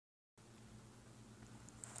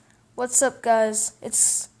What's up, guys?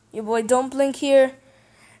 It's your boy Don't Blink here.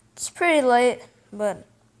 It's pretty late, but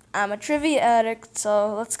I'm a trivia addict,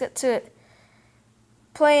 so let's get to it.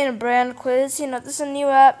 Playing a brand quiz. This is a new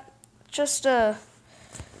app. Just a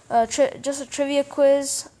trivia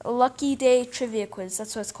quiz, a lucky day trivia quiz.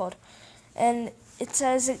 That's what it's called. And it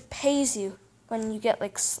says it pays you when you get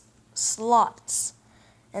like slots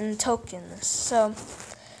and tokens. So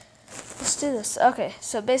let's do this. Okay,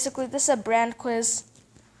 so basically this is a brand quiz.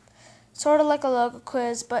 Sort of like a logo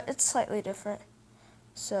quiz, but it's slightly different.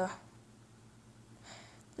 So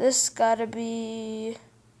this gotta be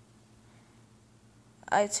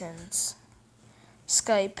iTunes,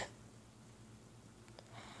 Skype.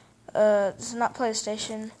 This is not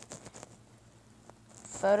PlayStation.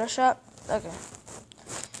 Photoshop. Okay.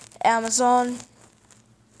 Amazon.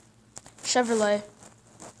 Chevrolet.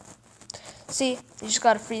 See, you just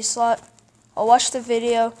got a free slot. I'll watch the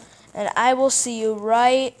video, and I will see you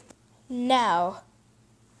right now.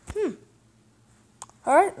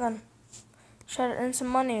 Alright then. Try to earn some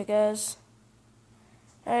money, guys.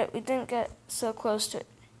 Alright, we didn't get so close to it.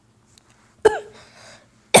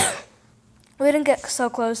 We didn't get so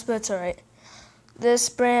close, but it's alright. This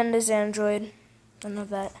brand is Android. I know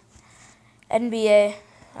that. NBA.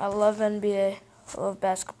 I love NBA. I love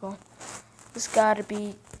basketball. This gotta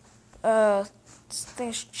be, I think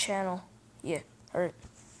it's channel. Yeah, alright.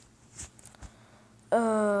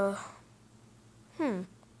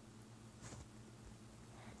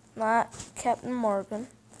 Not Captain Morgan.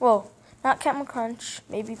 Well, not Captain Crunch.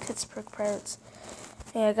 Maybe Pittsburgh Pirates.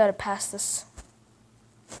 Yeah, I gotta pass this.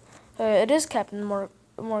 It is Captain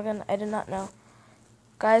Morgan. I did not know.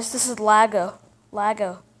 Guys, this is Lago.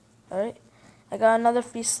 Alright? I got another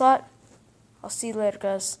free slot. I'll see you later,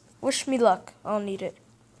 guys. Wish me luck. I'll need it.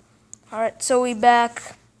 Alright, so we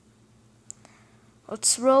back.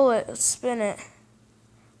 Let's roll it. Let's spin it.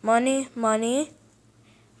 Money.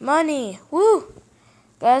 Woo!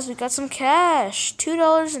 Guys, we got some cash.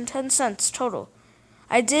 $2.10 total.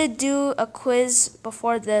 I did do a quiz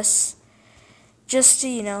before this, just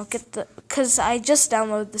to, get because I just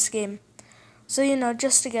downloaded this game. So,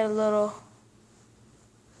 just to get a little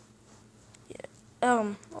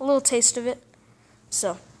taste of it.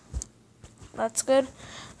 So, that's good.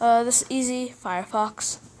 This is easy.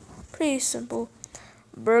 Firefox. Pretty simple.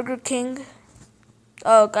 Burger King.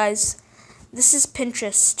 Oh, guys, this is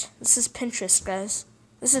Pinterest. Guys.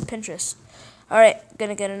 This is Pinterest. Alright,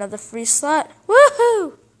 gonna get another free slot.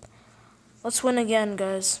 Woohoo! Let's win again,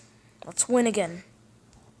 guys. Let's win again.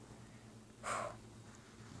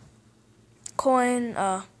 Coin,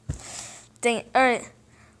 dang it. Alright,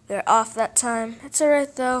 we're off that time. It's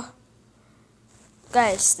alright, though.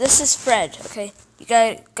 Guys, this is Fred, okay? You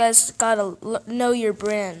guys gotta know your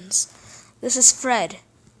brands. This is Fred,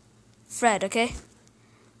 okay?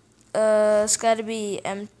 It's gotta be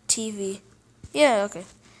MTV. Yeah, okay.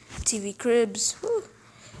 TV Cribs. Woo.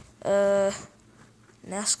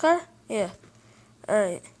 NASCAR? Yeah.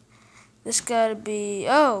 Alright. This gotta be...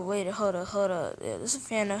 Oh, wait, hold up. Yeah, this is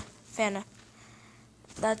Fanta.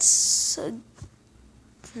 That's... Is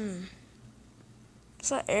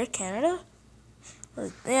that Air Canada?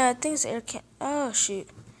 Yeah, I think it's Air Canada. Oh, shoot.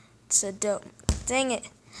 It's a dope. Dang it.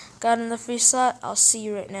 Got in the free slot. I'll see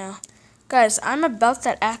you right now. Guys, I'm about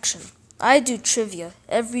that action. I do trivia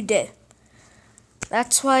every day.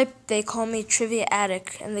 That's why they call me Trivia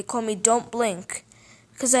Addict, and they call me Don't Blink,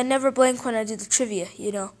 because I never blink when I do the trivia,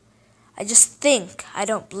 I just think, I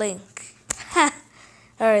don't blink. Ha!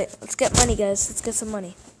 Alright, let's get money, guys. Let's get some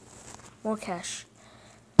money. More cash.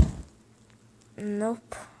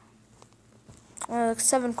 Nope.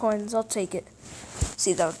 7 coins, I'll take it.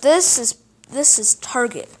 See, though, this is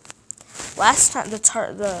Target. Last time,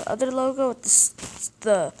 the other logo with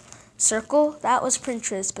the circle, that was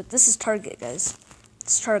Pinterest, but this is Target, guys.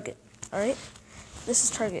 It's Target, alright? This is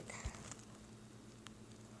Target.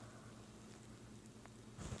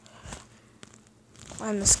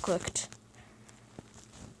 I misclicked.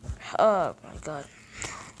 Oh my god.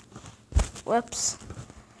 Whoops.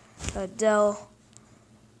 Dell.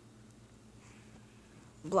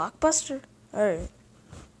 Blockbuster? Alright.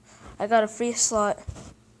 I got a free slot.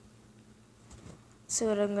 Let's see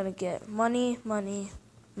what I'm gonna get. Money.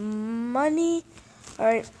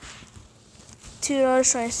 Alright.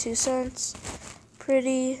 $2.22.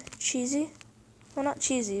 Pretty cheesy. Well, not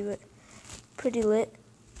cheesy, but pretty lit.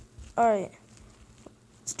 Alright.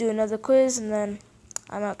 Let's do another quiz, and then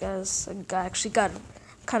I'm out, guys. I actually got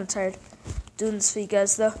kind of tired doing this for you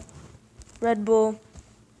guys, though. Red Bull.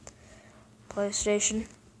 PlayStation.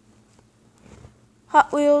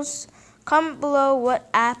 Hot Wheels. Comment below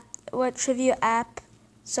what trivia app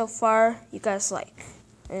so far you guys like.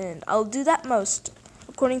 and I'll do that most,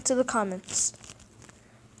 according to the comments.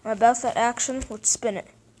 About that action, let's spin it.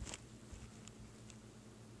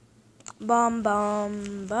 Bomb,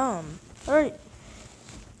 bomb, bomb. Alright.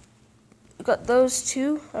 We got those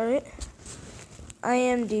two, alright.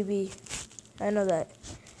 IMDb. I know that.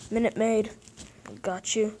 Minute Maid.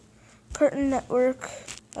 Got you. Curtain Network.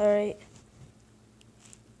 Alright.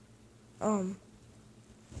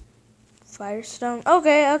 Firestone.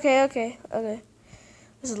 Okay.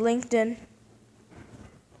 This is LinkedIn.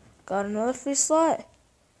 Got another free slot.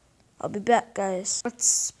 I'll be back, guys. Let's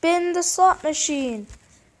spin the slot machine.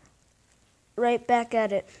 Right back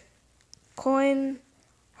at it. Coin,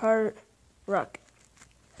 heart, rocket.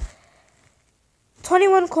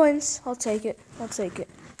 21 coins. I'll take it.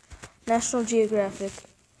 National Geographic.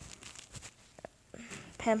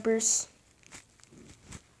 Pampers.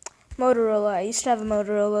 Motorola. I used to have a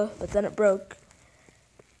Motorola, but then it broke.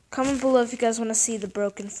 Comment below if you guys want to see the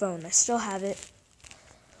broken phone. I still have it.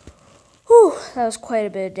 Whew, that was quite a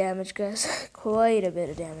bit of damage, guys. Quite a bit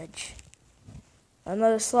of damage.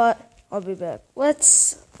 Another slot. I'll be back.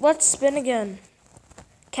 Let's spin again.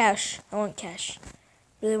 Cash. I want cash.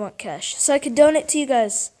 Really want cash. So I could donate to you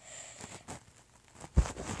guys.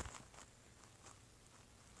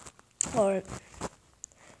 Alright.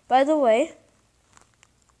 By the way.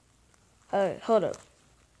 Hold up.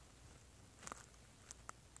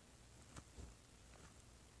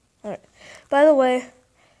 Alright. By the way.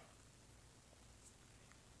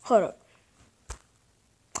 Hold up.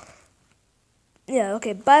 Yeah,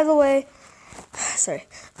 okay. By the way,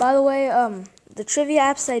 the trivia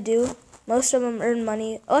apps I do, most of them earn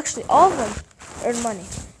money. Oh, actually, all of them earn money.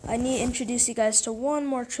 I need to introduce you guys to one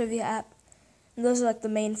more trivia app. And those are like the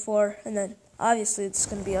main four. And then, obviously, it's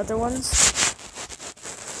going to be other ones.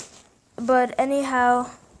 But anyhow,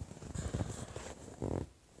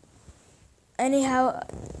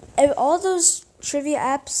 all those trivia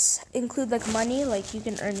apps include like money, like you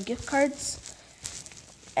can earn gift cards.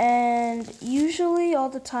 And usually, all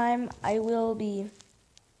the time, I will be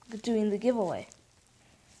doing the giveaway,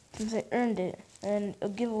 since I earned it, and a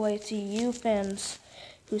giveaway to you fans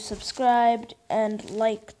who subscribed and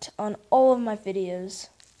liked on all of my videos.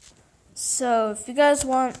 So, if you guys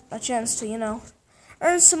want a chance to,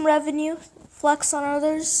 earn some revenue, flex on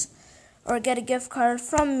others, or get a gift card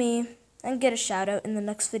from me, and get a shout out in the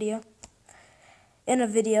next video,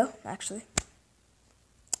 actually,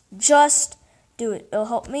 just do it. It'll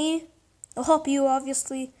help me. It'll help you,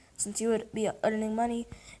 obviously, since you would be earning money.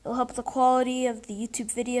 It'll help the quality of the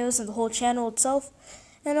YouTube videos and the whole channel itself.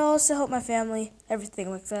 And it'll also help my family, everything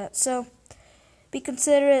like that. So, be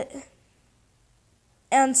considerate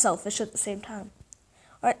and selfish at the same time.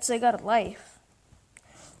 Alright, so I got a life.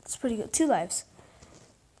 That's pretty good. 2 lives.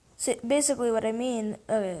 So, basically what I mean,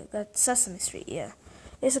 that's Sesame Street, yeah.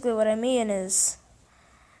 Basically what I mean is,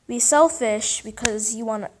 be selfish because you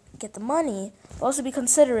want to get the money, but also be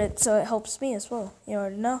considerate so it helps me as well. You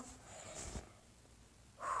already know.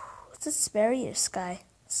 What's it, Sperry or Sky?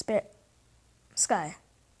 Sky.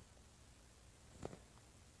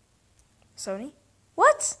 Sony?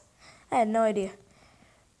 What? I had no idea.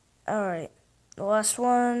 Alright, the last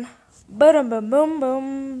one. Boom, boom, boom,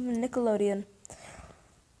 boom. Nickelodeon.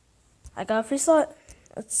 I got a free slot.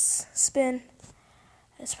 Let's spin.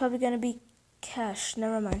 It's probably gonna be cash.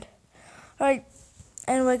 Never mind. Alright.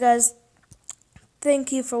 Anyway, guys,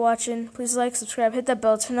 thank you for watching. Please like, subscribe, hit that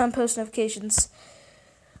bell, turn on post notifications.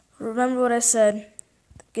 Remember what I said.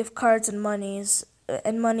 Gift cards and money.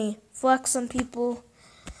 Flex on people.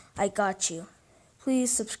 I got you.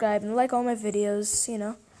 Please subscribe and like all my videos,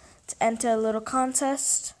 to enter a little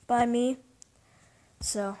contest by me.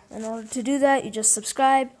 So, in order to do that, you just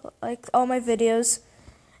subscribe, like all my videos,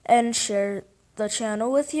 and share the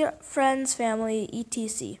channel with your friends, family,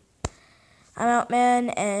 etc. I'm out, man,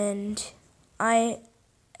 and I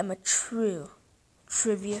am a true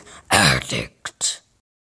trivia addict.